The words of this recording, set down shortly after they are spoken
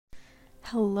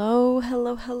Hello,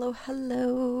 hello, hello,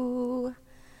 hello.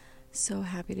 So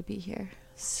happy to be here.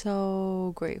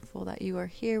 So grateful that you are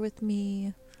here with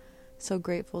me. So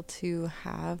grateful to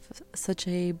have such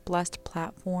a blessed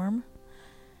platform.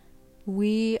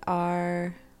 We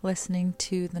are listening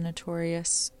to the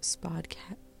Notorious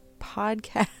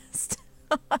podcast.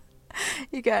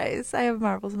 You guys, I have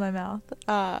marbles in my mouth.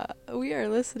 We are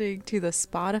listening to the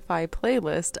Spotify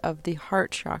playlist of the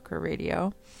Heart Chakra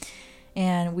Radio.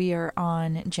 And we are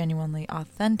on Genuinely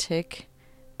Authentic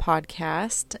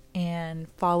podcast and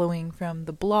following from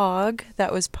the blog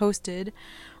that was posted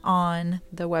on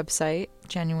the website,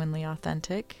 Genuinely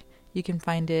Authentic. You can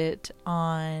find it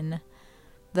on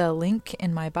the link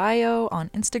in my bio on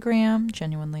Instagram,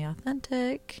 Genuinely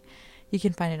Authentic. You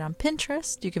can find it on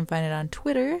Pinterest. You can find it on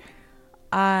Twitter.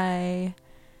 I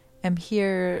am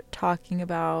here talking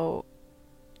about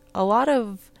a lot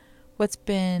of what's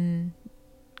been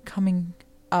coming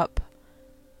up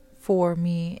for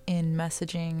me in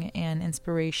messaging and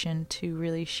inspiration to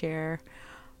really share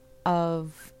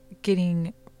of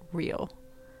getting real,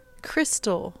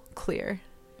 crystal clear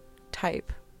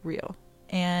type real.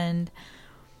 And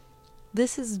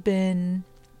this has been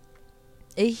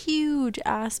a huge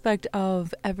aspect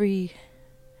of every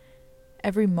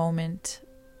moment,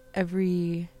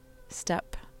 every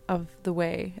step of the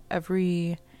way,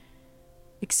 every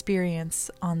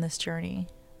experience on this journey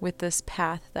with this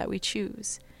path that we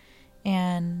choose.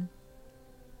 And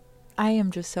I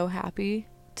am just so happy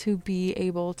to be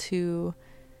able to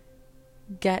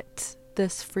get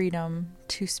this freedom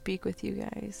to speak with you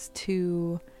guys,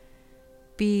 to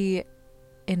be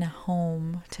in a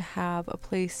home, to have a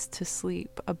place to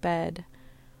sleep, a bed,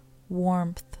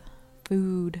 warmth,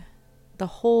 food, the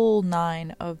whole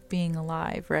nine of being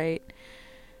alive, right?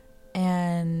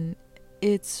 And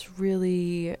it's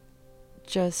really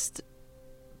just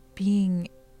being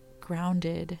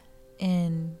grounded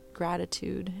in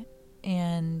gratitude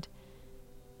and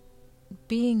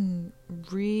being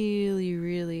really,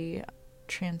 really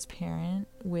transparent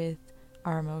with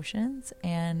our emotions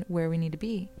and where we need to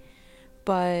be.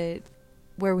 But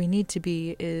where we need to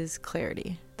be is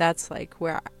clarity. That's like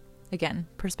where, again,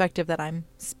 perspective that I'm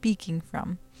speaking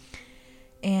from.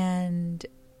 And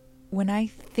when I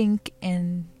think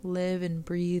and live and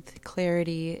breathe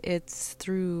clarity, it's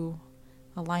through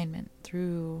alignment,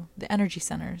 through the energy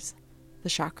centers, the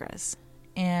chakras.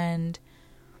 And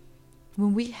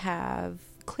when we have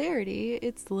clarity,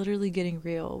 it's literally getting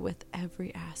real with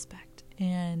every aspect.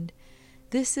 And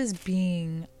this is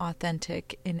being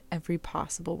authentic in every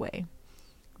possible way,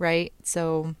 right?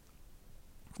 So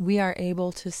we are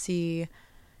able to see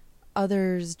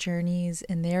others' journeys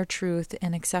in their truth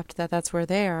and accept that that's where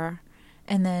they are,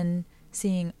 and then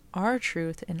seeing our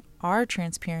truth and our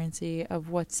transparency of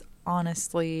what's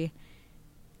honestly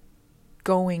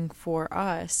going for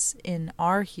us in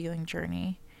our healing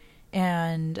journey.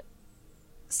 And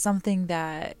something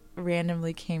that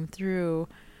randomly came through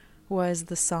was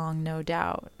the song No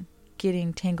Doubt,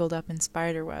 getting tangled up in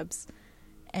spider webs.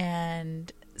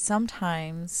 And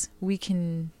sometimes we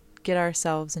can get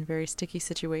ourselves in very sticky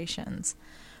situations,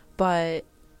 but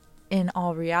in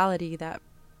all reality, that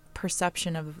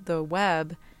perception of the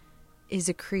web is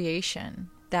a creation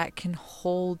that can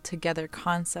hold together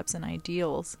concepts and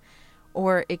ideals,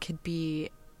 or it could be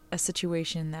a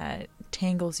situation that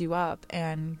tangles you up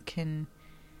and can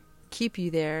keep you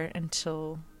there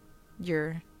until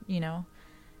your,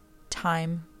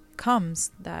 time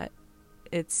comes that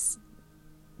it's,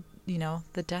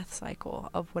 the death cycle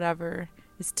of whatever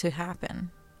is to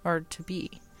happen or to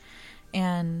be.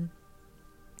 And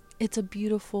it's a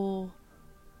beautiful,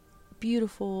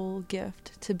 beautiful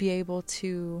gift to be able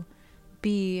to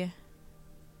be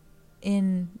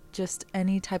in just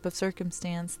any type of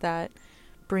circumstance that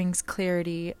brings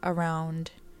clarity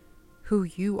around who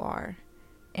you are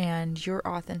and your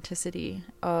authenticity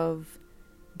of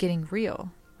getting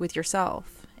real with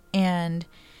yourself. And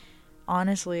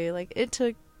honestly, it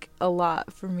took a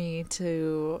lot for me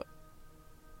to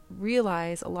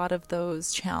realize a lot of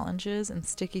those challenges and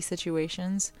sticky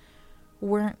situations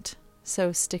weren't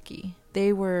so sticky.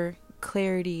 They were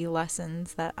clarity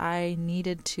lessons that I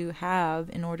needed to have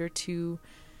in order to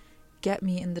get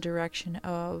me in the direction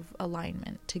of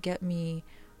alignment, to get me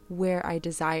where I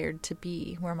desired to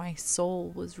be, where my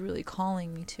soul was really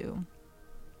calling me to.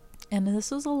 And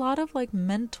this was a lot of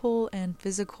mental and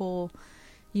physical,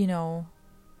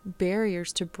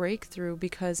 barriers to break through,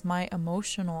 because my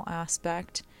emotional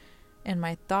aspect and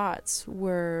my thoughts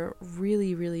were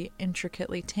really, really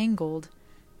intricately tangled,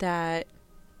 that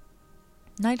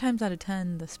 9 times out of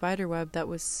 10, the spider web that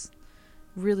was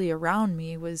really around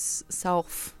me was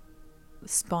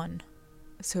self-spun.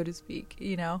 so to speak.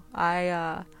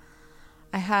 I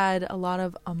had a lot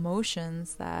of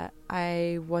emotions that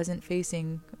I wasn't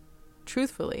facing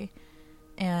truthfully.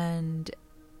 And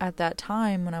at that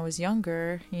time when I was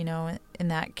younger, in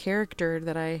that character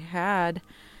that I had,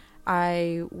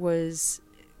 I was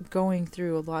going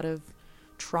through a lot of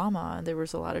trauma. There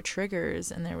was a lot of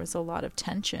triggers and there was a lot of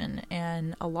tension.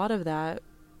 And a lot of that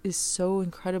is so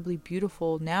incredibly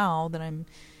beautiful now that I'm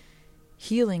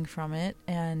healing from it,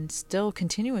 and still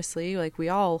continuously, like we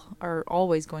all are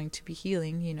always going to be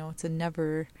healing. It's a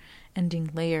never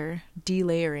ending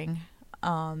delayering.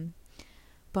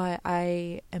 But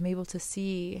I am able to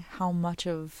see how much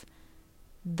of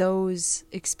those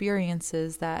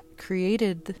experiences that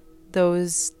created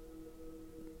those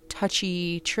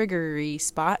touchy, triggery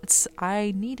spots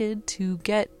I needed to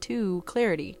get to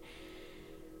clarity.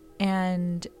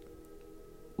 And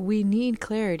we need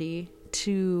clarity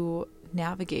to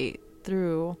navigate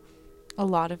through a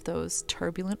lot of those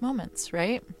turbulent moments,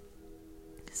 right?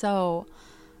 So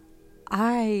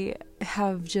I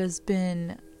have just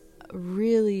been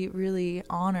really, really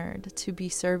honored to be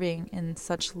serving in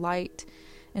such light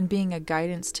and being a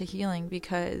guidance to healing,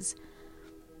 because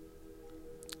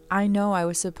I know I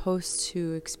was supposed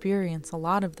to experience a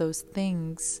lot of those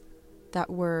things that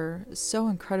were so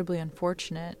incredibly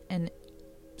unfortunate, and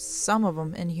some of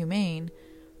them inhumane,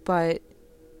 but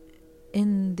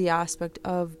in the aspect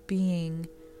of being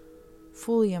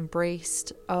fully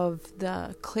embraced of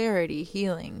the clarity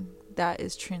healing that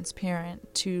is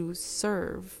transparent to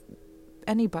serve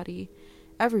anybody,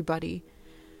 everybody,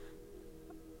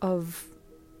 of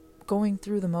going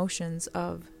through the motions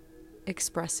of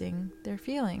expressing their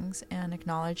feelings and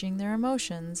acknowledging their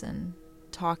emotions and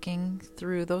talking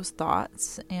through those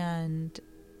thoughts and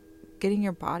getting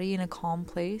your body in a calm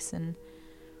place and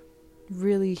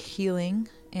really healing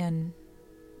and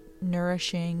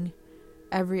nourishing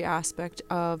every aspect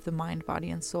of the mind, body,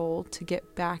 and soul to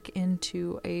get back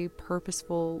into a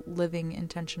purposeful, living,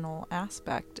 intentional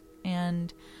aspect.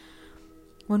 And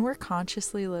when we're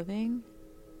consciously living,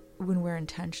 when we're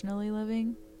intentionally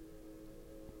living,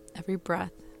 every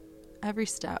breath, every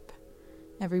step,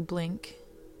 every blink,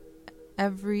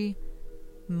 every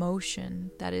motion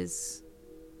that is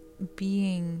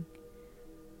being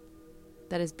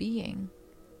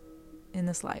in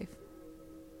this life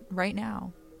right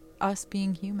now, us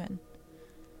being human,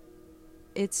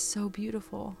 it's so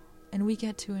beautiful, and we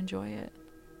get to enjoy it.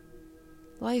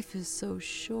 Life is so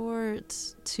short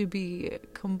to be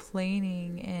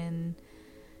complaining and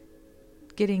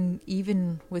getting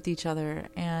even with each other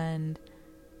and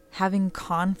having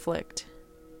conflict.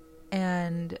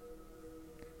 And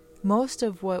most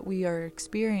of what we are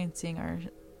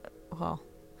experiencing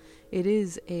it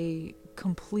is a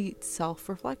complete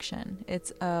self-reflection.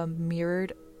 It's a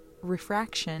mirrored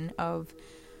refraction of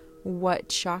what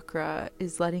chakra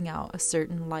is letting out a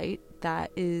certain light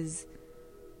that is,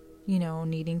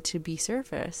 needing to be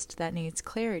surfaced, that needs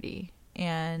clarity.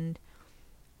 And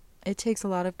it takes a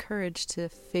lot of courage to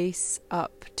face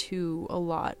up to a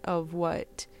lot of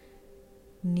what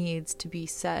needs to be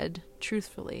said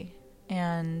truthfully.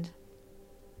 And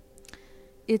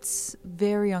it's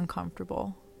very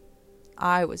uncomfortable.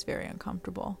 I was very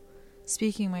uncomfortable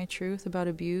speaking my truth about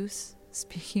abuse,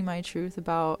 speaking my truth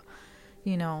about,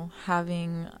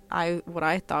 having what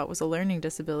I thought was a learning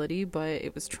disability, but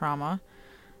it was trauma,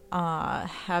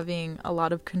 having a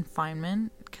lot of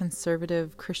confinement,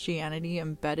 conservative Christianity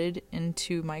embedded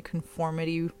into my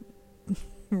conformity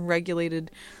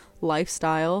regulated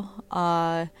lifestyle.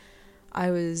 I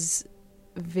was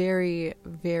very,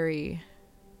 very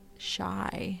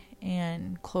shy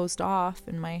and closed off,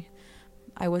 and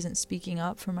I wasn't speaking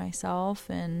up for myself,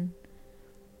 and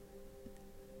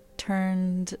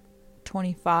turned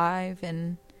 25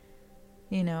 and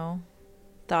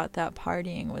thought that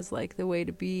partying was like the way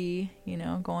to be,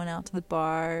 going out to the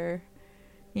bar,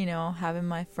 having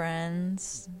my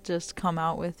friends just come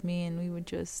out with me and we would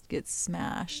just get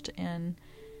smashed. And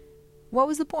what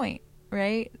was the point,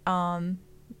 right? And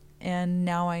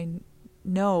now I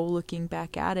know, looking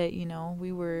back at it,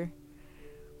 we were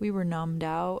numbed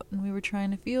out, and we were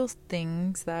trying to feel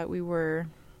things that we were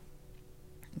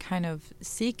kind of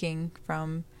seeking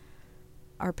from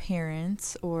our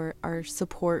parents or our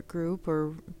support group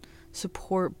or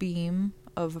support beam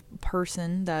of a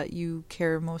person that you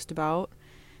care most about,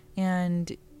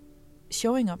 and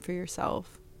showing up for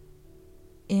yourself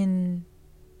in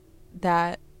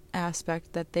that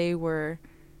aspect that they were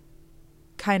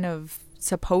kind of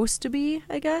supposed to be,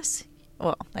 I guess.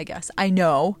 Well, I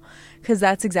know, because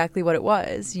that's exactly what it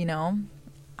was,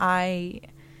 I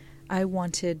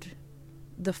wanted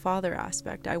the father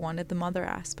aspect. I wanted the mother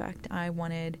aspect. I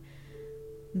wanted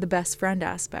the best friend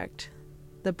aspect,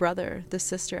 the brother, the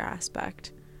sister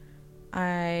aspect.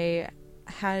 I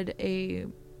had a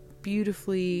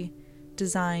beautifully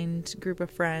designed group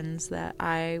of friends that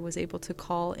I was able to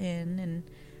call in, and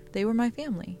they were my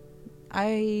family.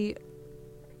 I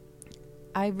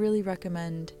really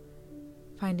recommend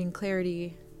finding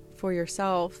clarity for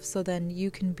yourself so then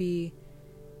you can be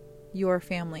your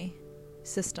family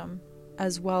system,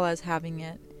 as well as having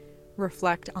it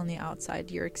reflect on the outside,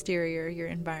 your exterior, your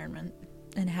environment,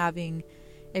 and having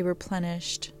a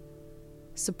replenished,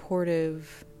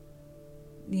 supportive,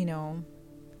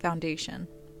 foundation.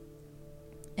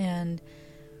 And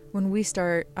when we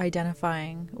start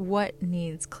identifying what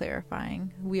needs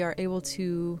clarifying, we are able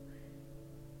to,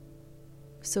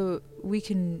 so we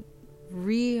can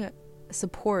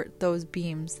support those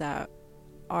beams that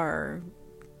are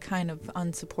kind of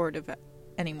unsupportive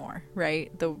anymore,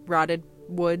 right? The rotted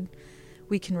wood,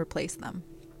 we can replace them.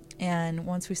 And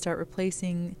once we start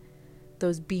replacing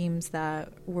those beams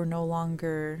that were no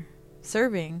longer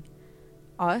serving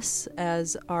us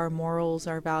as our morals,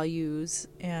 our values,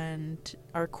 and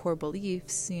our core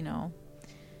beliefs,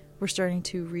 we're starting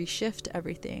to reshift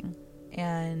everything.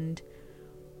 And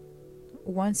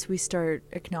once we start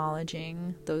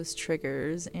acknowledging those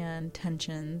triggers and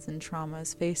tensions and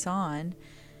traumas face on,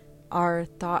 our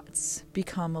thoughts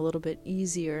become a little bit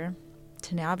easier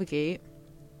to navigate.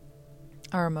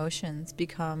 Our emotions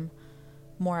become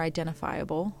more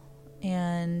identifiable,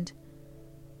 and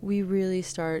we really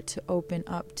start to open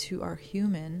up to our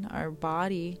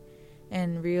body,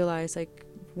 and realize like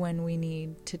when we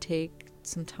need to take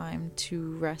some time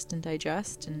to rest and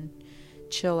digest and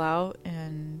chill out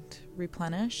and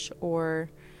replenish, or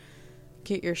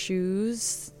get your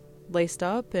shoes laced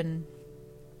up and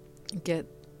get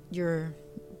your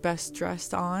best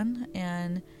dressed on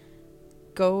and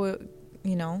go,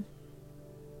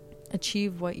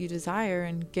 achieve what you desire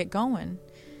and get going.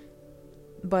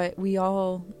 But we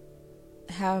all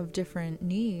have different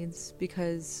needs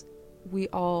because we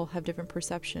all have different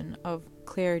perception of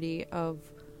clarity, of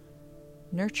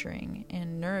nurturing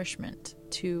and nourishment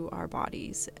to our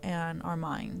bodies and our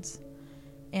minds.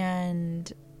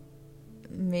 And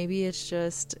maybe it's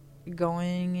just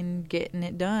going and getting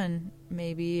it done.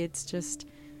 Maybe it's just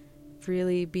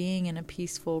really being in a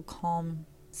peaceful, calm,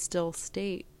 still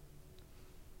state.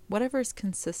 Whatever is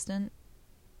consistent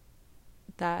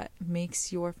that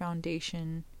makes your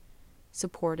foundation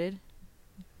supported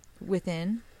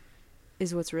within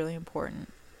is what's really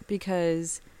important.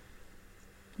 Because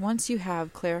once you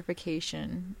have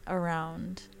clarification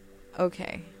around,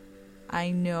 okay,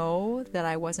 I know that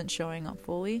I wasn't showing up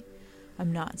fully,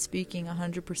 I'm not speaking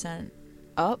 100%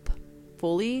 up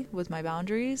fully with my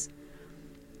boundaries,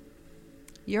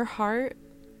 your heart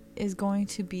is going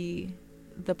to be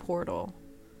the portal.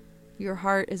 Your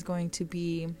heart is going to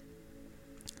be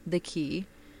the key.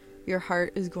 Your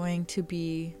heart is going to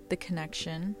be the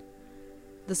connection,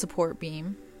 the support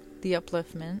beam, the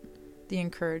upliftment, the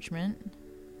encouragement,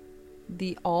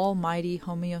 the almighty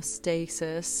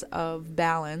homeostasis of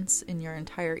balance in your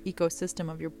entire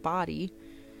ecosystem of your body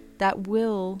that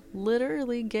will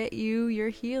literally get you your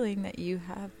healing that you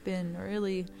have been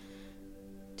really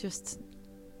just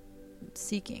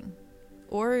seeking.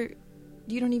 Or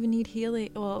you don't even need healing.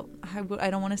 Well, I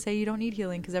don't want to say you don't need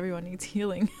healing, because everyone needs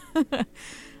healing.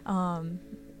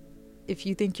 If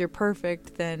you think you're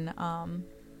perfect, then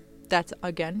that's,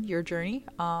 again, your journey.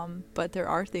 But there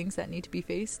are things that need to be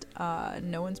faced.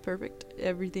 No one's perfect.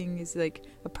 Everything is like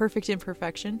a perfect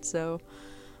imperfection. So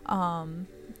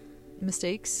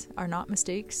mistakes are not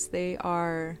mistakes. They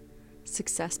are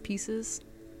success pieces,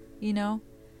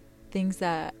 Things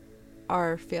that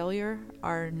are failure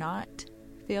are not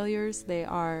failures. They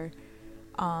are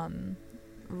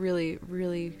really,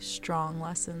 really strong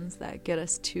lessons that get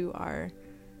us to our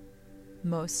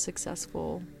most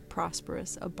successful,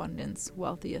 prosperous, abundance,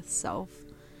 wealthiest self.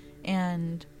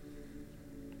 And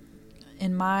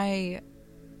in my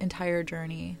entire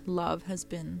journey, love has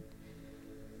been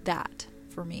that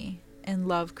for me. And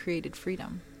love created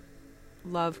freedom.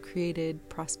 Love created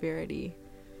prosperity,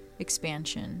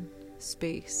 expansion,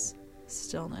 space,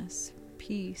 stillness,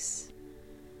 peace,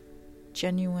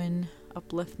 genuine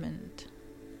upliftment,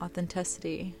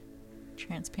 authenticity,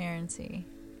 transparency.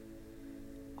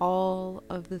 All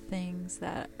of the things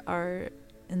that are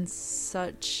in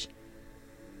such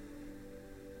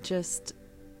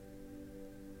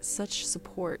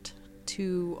support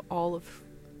to all of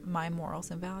my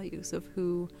morals and values of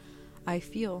who I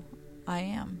feel I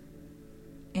am.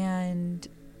 And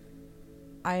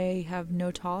I have no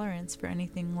tolerance for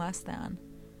anything less than.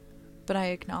 But I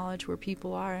acknowledge where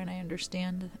people are, and I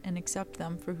understand and accept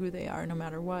them for who they are no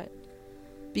matter what.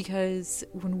 Because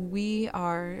when we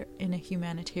are in a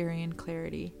humanitarian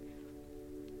clarity,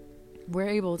 we're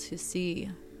able to see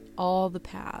all the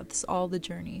paths, all the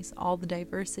journeys, all the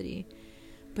diversity,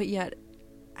 but yet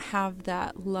have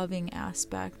that loving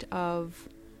aspect of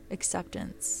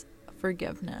acceptance,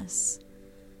 forgiveness,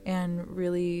 and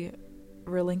really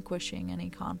relinquishing any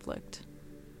conflict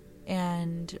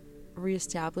and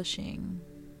reestablishing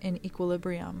an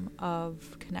equilibrium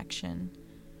of connection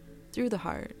through the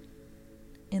heart,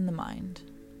 in the mind,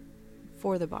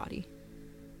 for the body,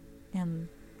 and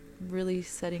really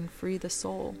setting free the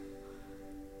soul.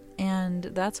 And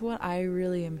that's what I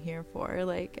really am here for.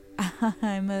 Like,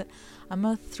 I'm a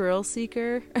thrill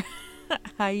seeker.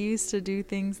 I used to do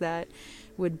things that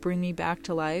would bring me back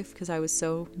to life because I was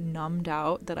so numbed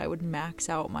out that I would max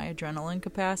out my adrenaline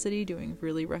capacity doing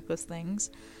really reckless things,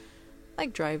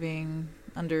 like driving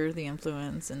under the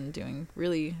influence and doing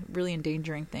really, really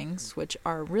endangering things, which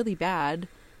are really bad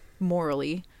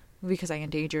morally because I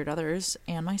endangered others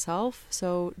and myself.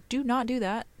 So do not do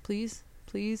that. Please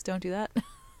don't do that.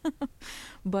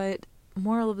 But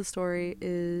moral of the story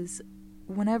is,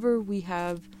 whenever we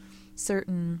have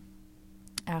certain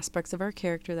aspects of our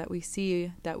character that we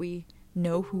see, that we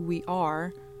know who we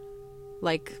are,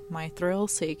 like my thrill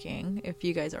seeking, if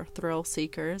you guys are thrill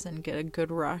seekers and get a good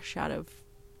rush out of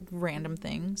random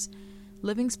things,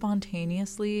 living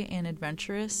spontaneously and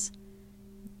adventurous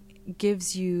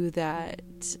gives you that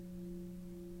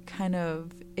kind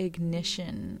of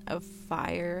ignition of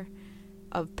fire,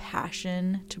 of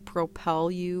passion to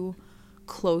propel you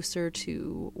closer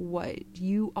to what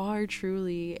you are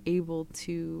truly able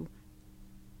to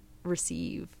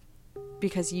receive,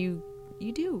 because you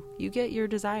get your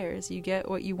desires, you get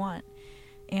what you want.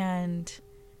 And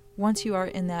once you are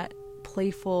in that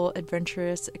playful,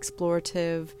 adventurous,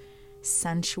 explorative,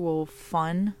 sensual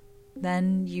fun,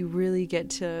 then you really get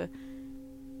to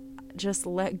just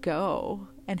let go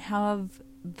and have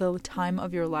the time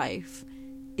of your life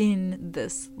in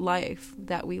this life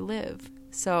that we live.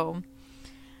 So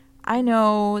I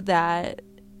know that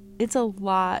it's a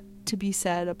lot to be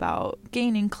said about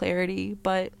gaining clarity,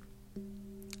 but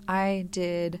I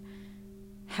did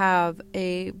have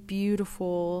a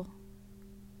beautiful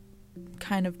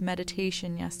kind of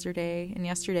meditation yesterday, and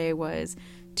yesterday was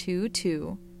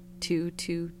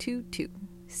 2-2-2-2-2-2.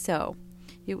 So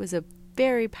it was a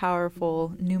very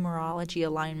powerful numerology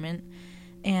alignment,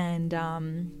 and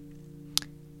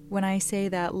when I say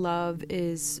that love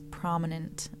is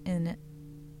prominent in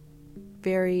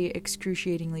very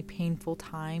excruciatingly painful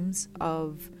times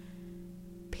of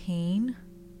pain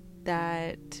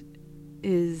that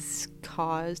is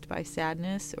caused by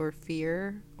sadness or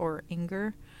fear or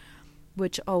anger,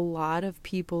 which a lot of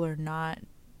people are not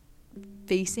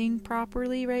facing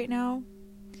properly right now.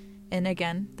 And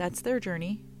again, that's their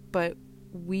journey, but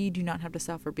we do not have to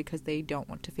suffer because they don't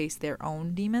want to face their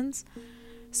own demons.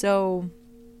 So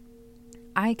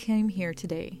I came here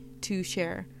today to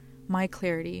share my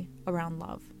clarity around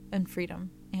love and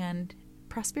freedom and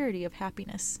prosperity of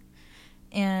happiness.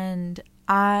 And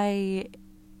I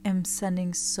am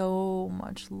sending so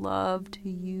much love to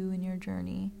you in your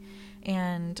journey.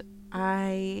 And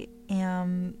I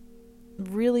am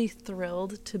really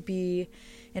thrilled to be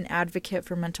an advocate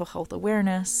for mental health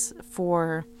awareness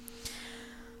for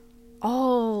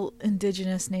all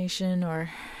Indigenous nation or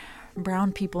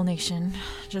brown people nation,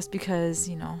 just because,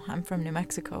 I'm from New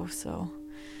Mexico, so,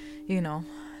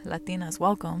 Latinas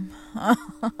welcome.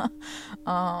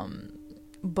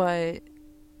 But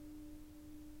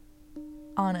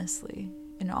honestly,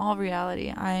 in all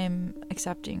reality, I'm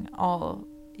accepting all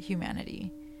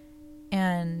humanity.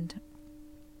 And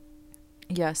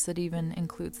yes, it even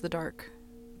includes the dark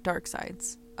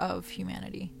sides of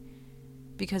humanity,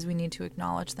 because we need to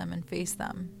acknowledge them and face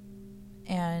them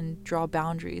and draw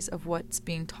boundaries of what's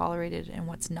being tolerated and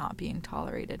what's not being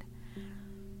tolerated.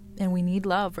 And we need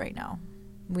love right now.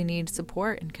 We need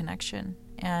support and connection.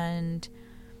 And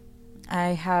I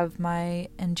have my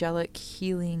angelic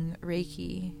healing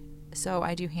Reiki, so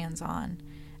I do hands-on,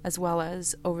 as well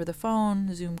as over the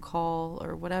phone, Zoom call,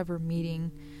 or whatever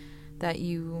meeting that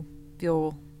you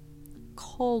feel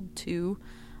called to.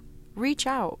 Reach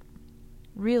out.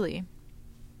 Really.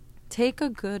 Take a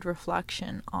good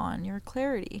reflection on your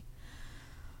clarity.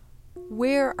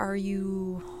 Where are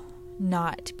you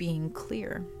not being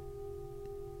clear?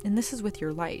 And this is with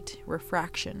your light,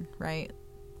 refraction, right?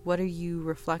 What are you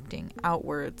reflecting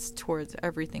outwards towards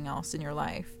everything else in your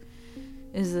life?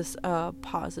 Is this a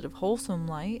positive, wholesome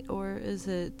light, or is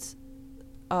it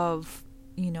of,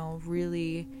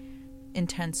 really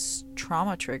intense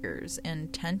trauma triggers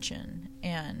and tension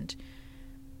and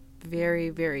very,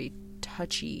 very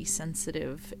touchy,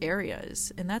 sensitive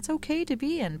areas. And that's okay to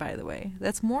be in, by the way.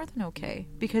 That's more than okay,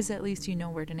 because at least you know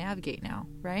where to navigate now,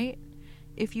 right?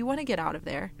 If you want to get out of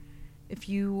there, if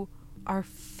you are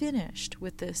finished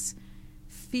with this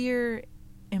fear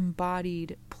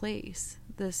embodied place,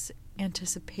 this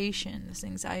anticipation, this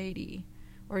anxiety,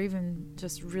 or even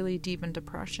just really deep in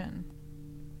depression,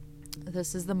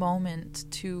 this is the moment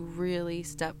to really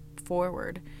step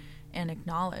forward and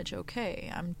acknowledge, okay,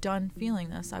 I'm done feeling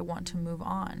this, I want to move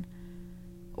on.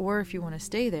 Or if you want to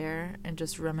stay there and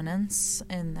just reminisce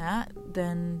in that,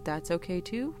 then that's okay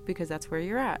too, because that's where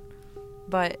you're at.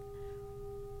 But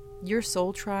your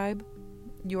soul tribe,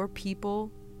 your people,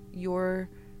 your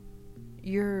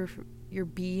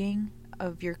being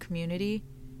of your community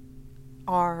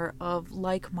are of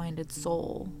like-minded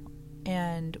soul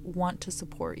and want to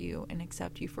support you and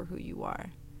accept you for who you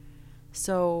are.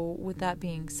 So with that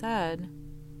being said,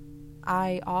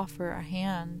 I offer a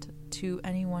hand to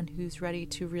anyone who's ready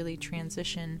to really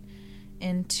transition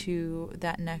into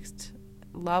that next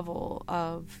level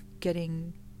of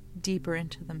getting deeper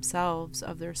into themselves,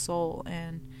 of their soul,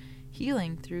 and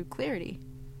healing through clarity.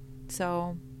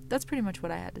 So that's pretty much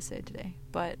what I had to say today.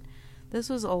 But this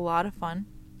was a lot of fun.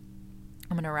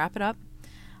 I'm going to wrap it up.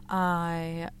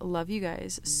 I love you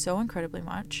guys so incredibly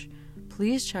much.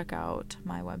 Please check out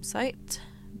my website.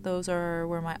 Those are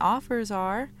where my offers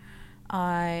are.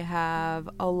 I have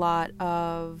a lot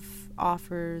of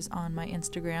offers on my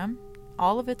Instagram.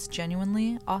 All of it's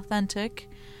genuinely authentic.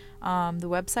 The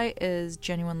website is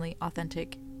genuinely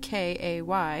authentic,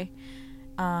 KAY,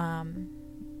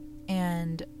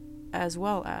 and as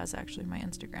well as actually my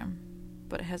Instagram,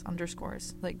 but it has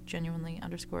underscores, like genuinely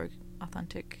underscore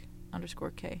authentic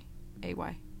underscore KAY.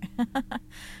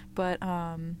 But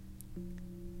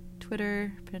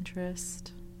Twitter,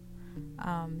 Pinterest,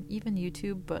 even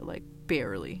YouTube, but like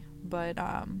barely. But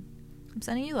I'm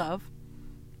sending you love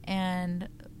and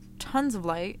tons of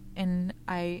light, and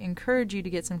I encourage you to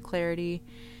get some clarity.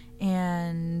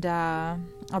 And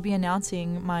I'll be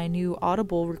announcing my new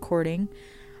Audible recording.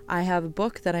 I have a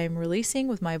book that I'm releasing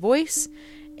with my voice,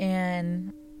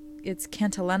 and it's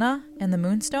Cantalena and the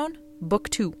Moonstone, book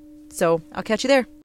 2. So I'll catch you there.